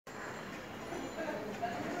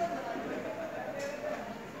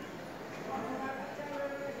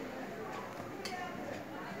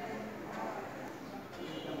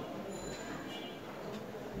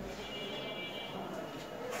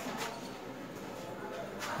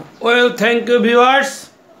Well thank you viewers.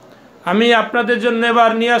 আমি আপনাদের জন্য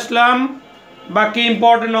এবার নিয়ে আসলাম বাকি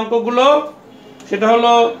ইম্পর্টেন্ট অঙ্কগুলো। সেটা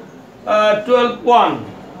হলো 12.1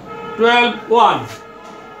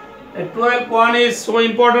 12.1 is so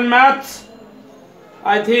important maths.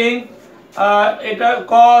 I think এটা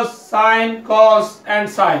cos and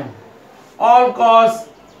sin. All cos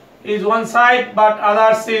is one side but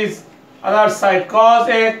others is other side. Cos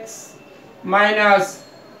x minus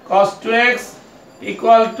cos 2x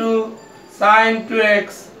equal to sin 2x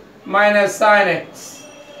minus sin x,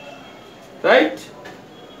 right?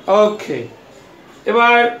 Okay,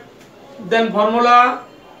 এবার then formula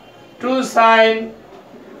 2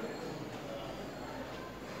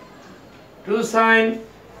 sin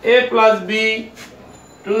a plus b,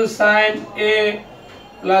 2 sin a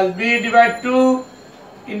plus b divide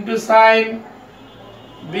 2 into sin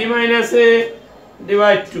b minus a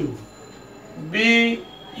divide 2, b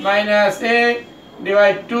minus a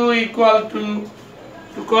divide 2 equal to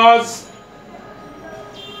cos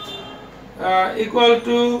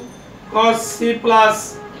c plus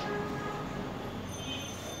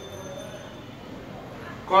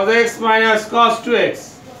cos x minus cos 2x,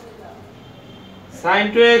 sin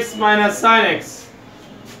 2x minus sin x.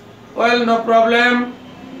 Well, no problem.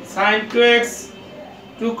 Sin 2x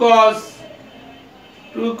 2 cos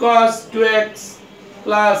 2x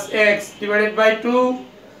plus x divided by 2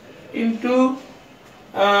 into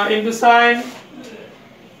sin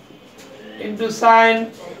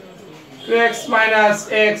 2x minus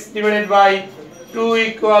x divided by 2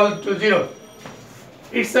 equal to 0.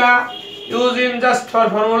 It's a using just for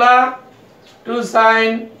formula 2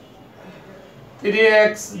 sin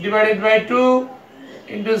 3x divided by 2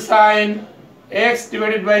 into sin x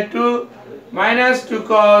divided by 2 minus 2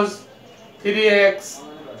 cos 3x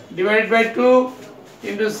divided by 2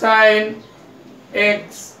 into sin x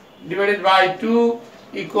divided by 2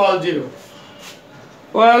 equal 0.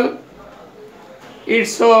 Well,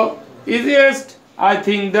 it's so easiest, I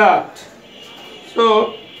think that. So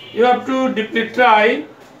you have to deeply try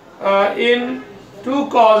in 2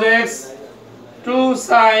 cos x 2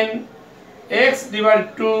 sin x divided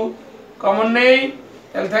 2 common নেই,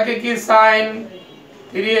 তাহলে থাকে কি sin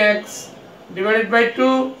 3x divided by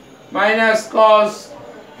 2 minus cos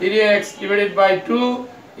 3x divided by 2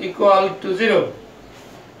 equal to 0,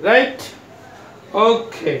 right?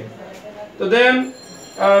 Okay, so then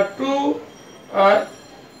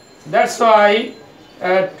that's why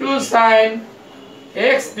 2 sin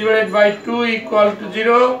x divided by 2 equal to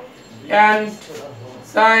 0 and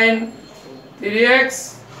sin 3x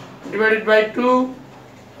divided by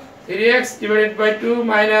 2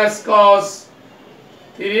 minus cos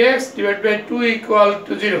 3x divided by 2 equal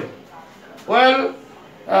to 0. Well,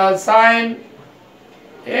 sin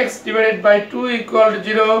x divided by 2 equal to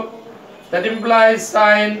 0, that implies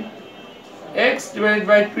sin x divided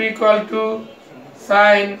by 2 equal to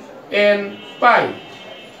sin n pi.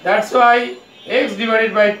 That's why x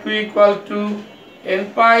divided by 2 equal to n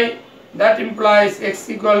pi, that implies x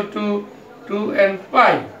equal to 2n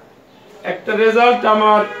pi. একটা result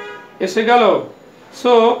আমার এসে গেল।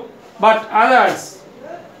 So but others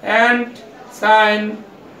and sin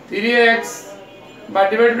 3x but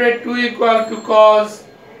divided by 2 equal to cos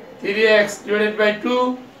 3x divided by 2,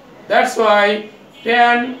 that's why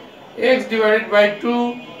tan x divided by 2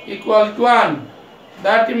 equal to 1,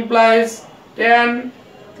 that implies tan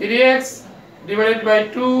 3x divided by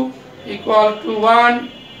 2 equal to 1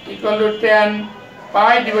 equal to tan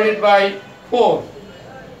pi divided by 4,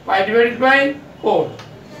 pi divided by 4.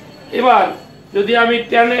 এবার যদি আমি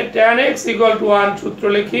tan x equal to 1 সূত্র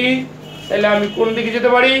লিখি, তাহলে আমি কোন দিকে যেতে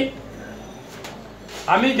পারি?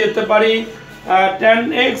 আমি যেতে পারি tan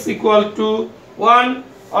x equal to 1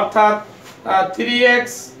 অর্থাৎ 3x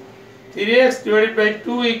divided by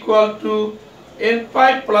 2 equal to n pi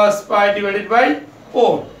plus pi divided by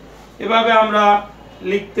 4, এভাবে আমরা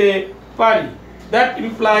লিখতে পারি। that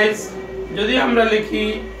implies যদি আমরা লিখি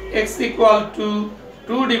x equal to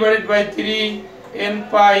 2 divided by 3 n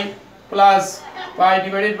pi plus pi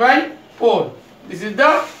divided by 4, this is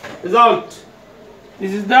the result.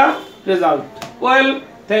 Well,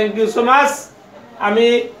 thank you so much. আমি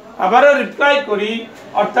আবারও reply করি,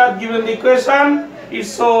 অর্থাৎ given the equation is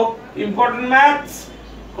so important maths,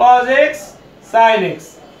 cos x sin x,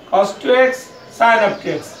 cos 2x sin of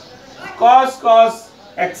 2x, cos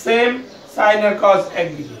x same, sin R cos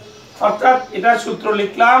একদিকে, অর্থাৎ এটা সূত্র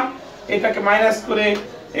লিখলাম, এটাকে মাইনাস করে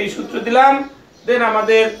এই সূত্র দিলাম, দেন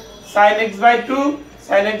আমাদের sin x by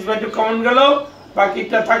 2 কমন গেল,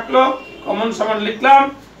 বাকিটা থাকলো কমন সমান লিখলাম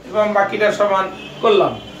এবং বাকিটা সমান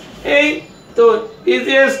করলাম। এই তো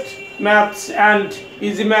easiest maths and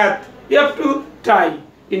easy math, you have to try.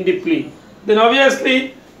 in deeply. Then obviously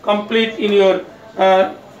complete in your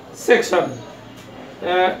section.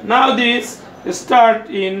 Now this start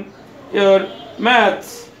in your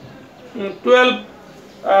maths. 12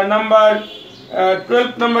 number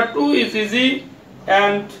 12th number 2 is easy,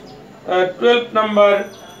 and 12th number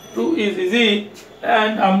 2 is easy,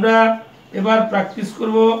 and আমরা এবার practice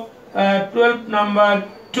করব 12th number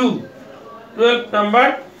 2. 12th number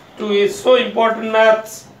 2 is so important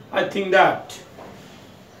maths, I think that.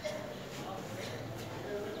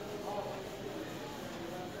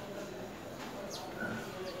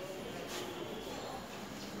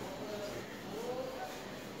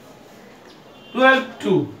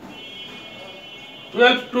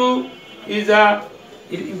 Twelve two is a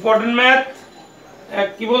important math.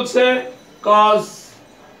 কি বলছে cos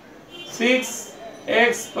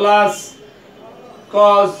 6x plus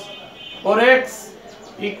cos 4x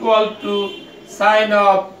equal to sin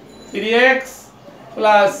of 3x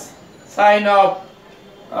plus sin of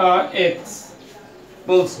x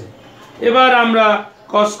বলছে। এবার আমরা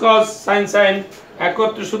cos sin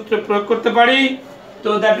একত্র সূত্রে প্রয়োগ করতে পারি। তো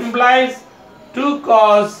that implies 2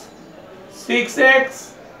 cos 6x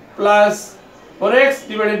plus 4x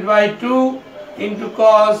divided by 2 into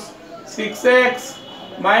cos 6x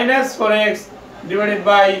minus 4x divided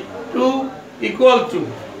by 2 equal to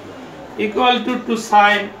 2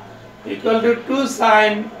 sin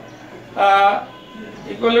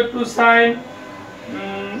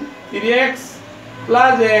 3x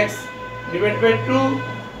plus x divided by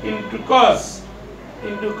 2 into cos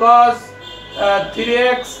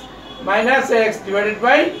 3x minus x divided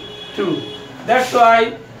by 2. That's why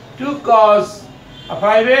 2 cos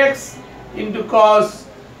 5x into cos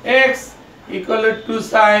x equal to 2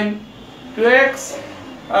 sin 2x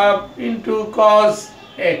into cos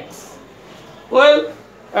x. Well,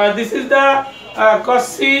 this is the cos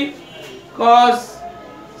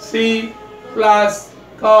c plus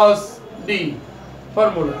cos d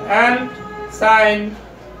formula, and sin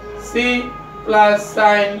c plus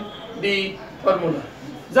sin d formula.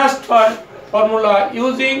 Just for formula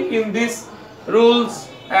using in this rules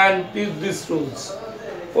and these rules.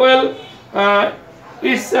 Well,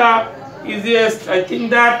 it's easiest, I think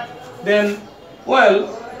that. Then, well,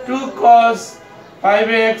 2 cos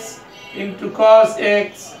 5x into cos x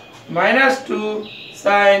minus 2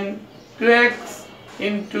 sin 2x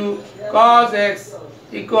into cos x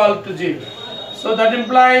equal to 0. So that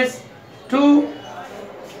implies 2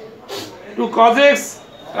 cos x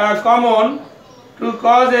common, 2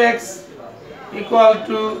 cos x equal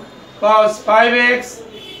to cos 5x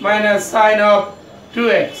minus sin of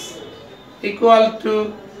 2x equal to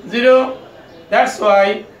 0. That's why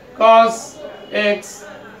cos x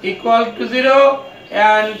equal to 0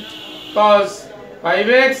 and cos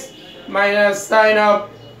 5x minus sin of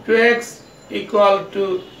 2x equal to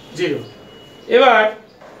 0. এবার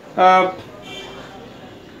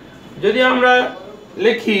যদি আমরা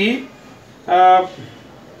লিখি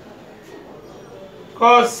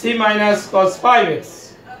cos c minus cos 5x,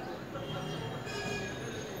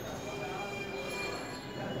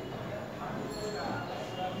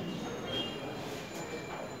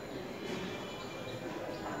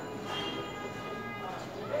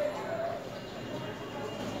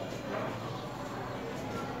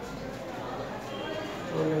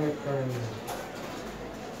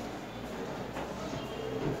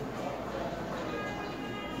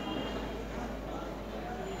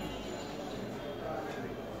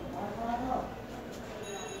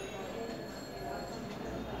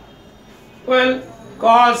 well,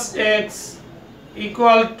 cos x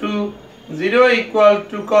equal to 0 equal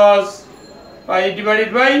to cos pi divided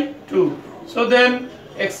by 2. So then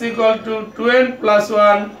x equal to 2n plus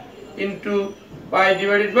 1 into pi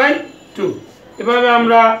divided by 2. এভাবে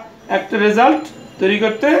আমরা একটা result তৈরি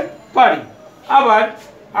করতে পারি। আবার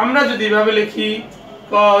আমরা যদি এভাবে লিখি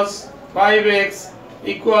cos 5x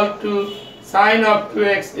equal to sin of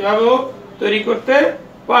 2x, এভাবেও তৈরি করতে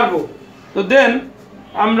পারবো। তো দেন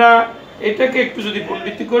আমরা এটাকে একটু যদি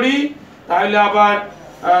পুনরাবৃত্তি করি তাহলে আবার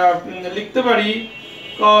লিখতে পারি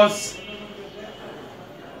cos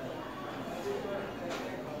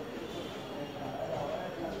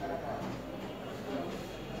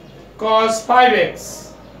 5x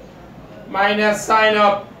minus sin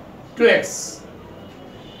of 2x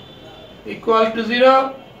equal to 0.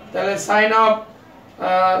 তাহলে sin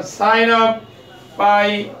of pi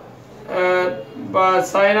বা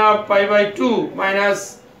sin of pi by 2 minus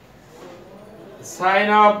sin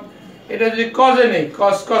of, এটা যদি cos এ নেই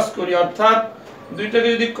cos করি, অর্থাৎ দুইটাকে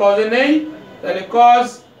যদি cos এ নেই তাহলে cos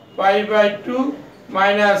pi by 2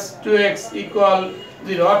 minus 2x equal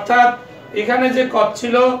 0, অর্থাৎ এখানে যে cos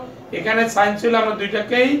ছিল এখানে সাইন ছিল আমরা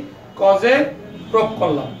দুইটাকেই কজে প্রয়োগ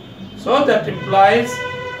করলাম সো দ্যাট ইমপ্লাইজ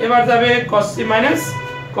এবার যাবে cos c minus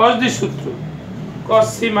cos d সূত্র cos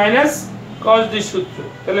c minus cos d সূত্র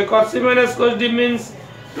তাহলে cos c minus cos d means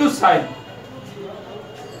 2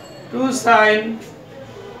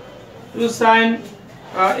 sin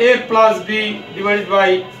a plus b divided by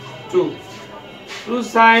 2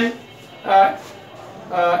 sin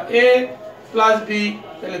a plus b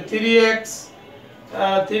তাহলে 3x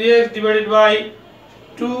divided by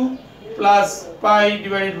 2 plus pi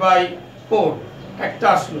divided by 4 একটা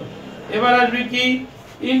আসলো এবার আসবে কি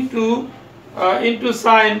into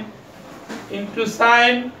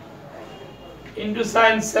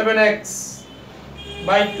sin 7x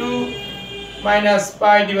by 2 minus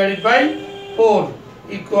pi divided by 4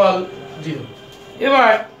 equal 0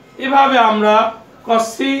 এবার এভাবে আমরা cos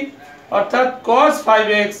c অর্থাৎ cos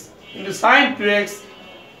 5x into sin 2x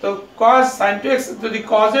তো cos sin 2x যদি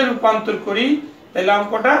cos এ রূপান্তর করি তাহলে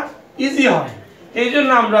অঙ্কটা ইজি হয়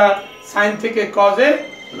এইজন্য আমরা sin থেকে cos এ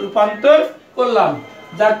রূপান্তর করলাম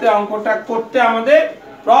যাতে অঙ্কটা করতে আমাদের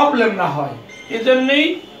প্রবলেম না হয় এজন্যই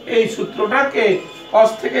এই সূত্রটাকে cos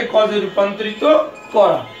থেকে cos এ রূপান্তরিত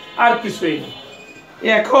করা আর কিছুই না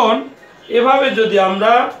এখন এভাবে যদি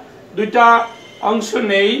আমরা দুইটা অংশ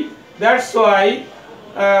নেই that's why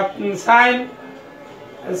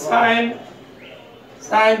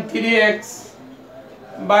sin 3x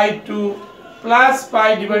by 2 plus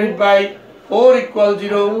pi divided by 4 equal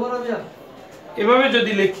 0 এভাবে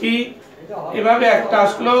যদি লিখি এভাবে একটা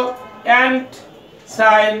আসলো and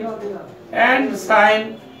sin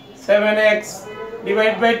 7x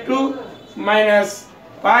divided by 2 minus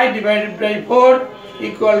pi divided by 4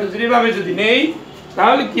 equal to 0 ভাবে যদি নেই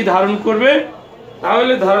তাহলে কি ধারণ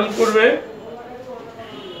করবে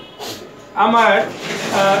আমার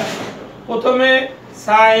প্রথমে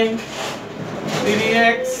sin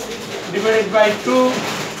 3x divided by 2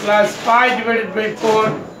 plus pi divided by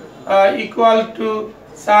 4 equal to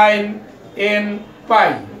sin n pi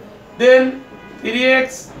then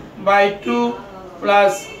 3x by 2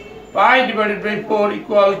 plus pi divided by 4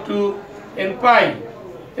 equal to n pi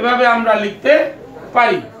এভাবে আমরা লিখতে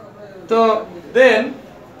পারি তো দেন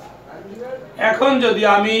এখন যদি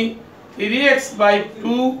আমি 3x by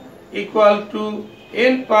 2 equal to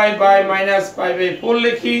n pi by minus pi by 4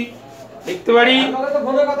 লিখতে পারি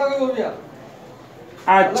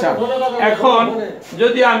আচ্ছা এখন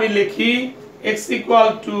যদি আমি লিখি x equal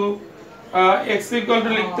to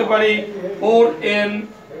লিখতে পারি 4n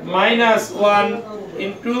minus 1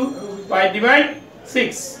 into pi divide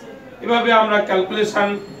 6 এভাবে আমরা ক্যালকুলেশন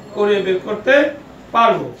করে বের করতে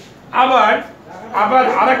পারবো আবার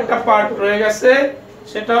আরেকটা পার্ট রয়ে গেছে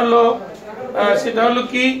সেটা হলো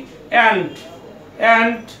কি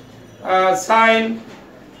and sin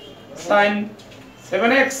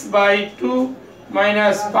 7x by 2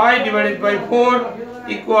 minus pi divided by 4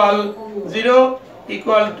 equal 0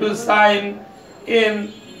 equal to sin n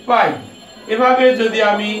pi এভাবে যদি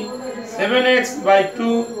আমি 7x by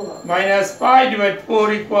 2 minus pi divided by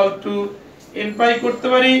 4 equal to n pi করতে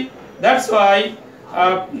পারি that's why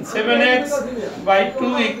 7x by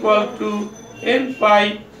 2 equal to n pi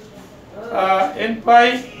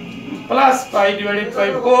plus pi divided by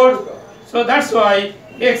 4 so that's why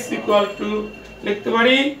x equal to লিখতে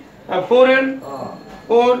পারি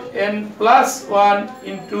 4n plus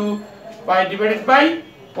 1 into pi divided by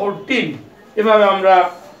 14 এভাবে আমরা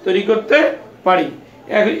তৈরি করতে পারি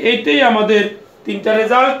এইটাই আমাদের তিনটা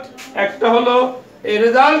রেজাল্ট একটা হলো এই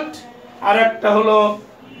রেজাল্ট আর একটা হলো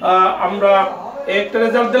আমরা একটা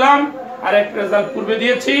রেজাল্ট দিলাম আর একটা রেজাল্ট পূর্বে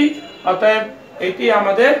দিয়েছি অতএব এটি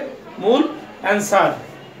আমাদের মূল answer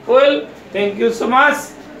well thank you so much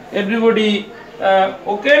everybody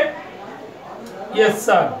okay yes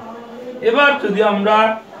sir এবার যদি আমরা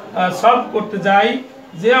সলভ করতে যাই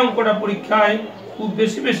যে অঙ্কটা পরীক্ষায় খুব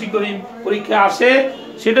বেশি করে পরীক্ষা আসে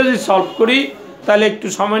সেটা যদি সলভ করি তাহলে একটু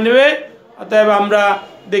সময় নেবে অতএব আমরা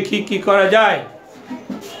দেখি কি করা যায়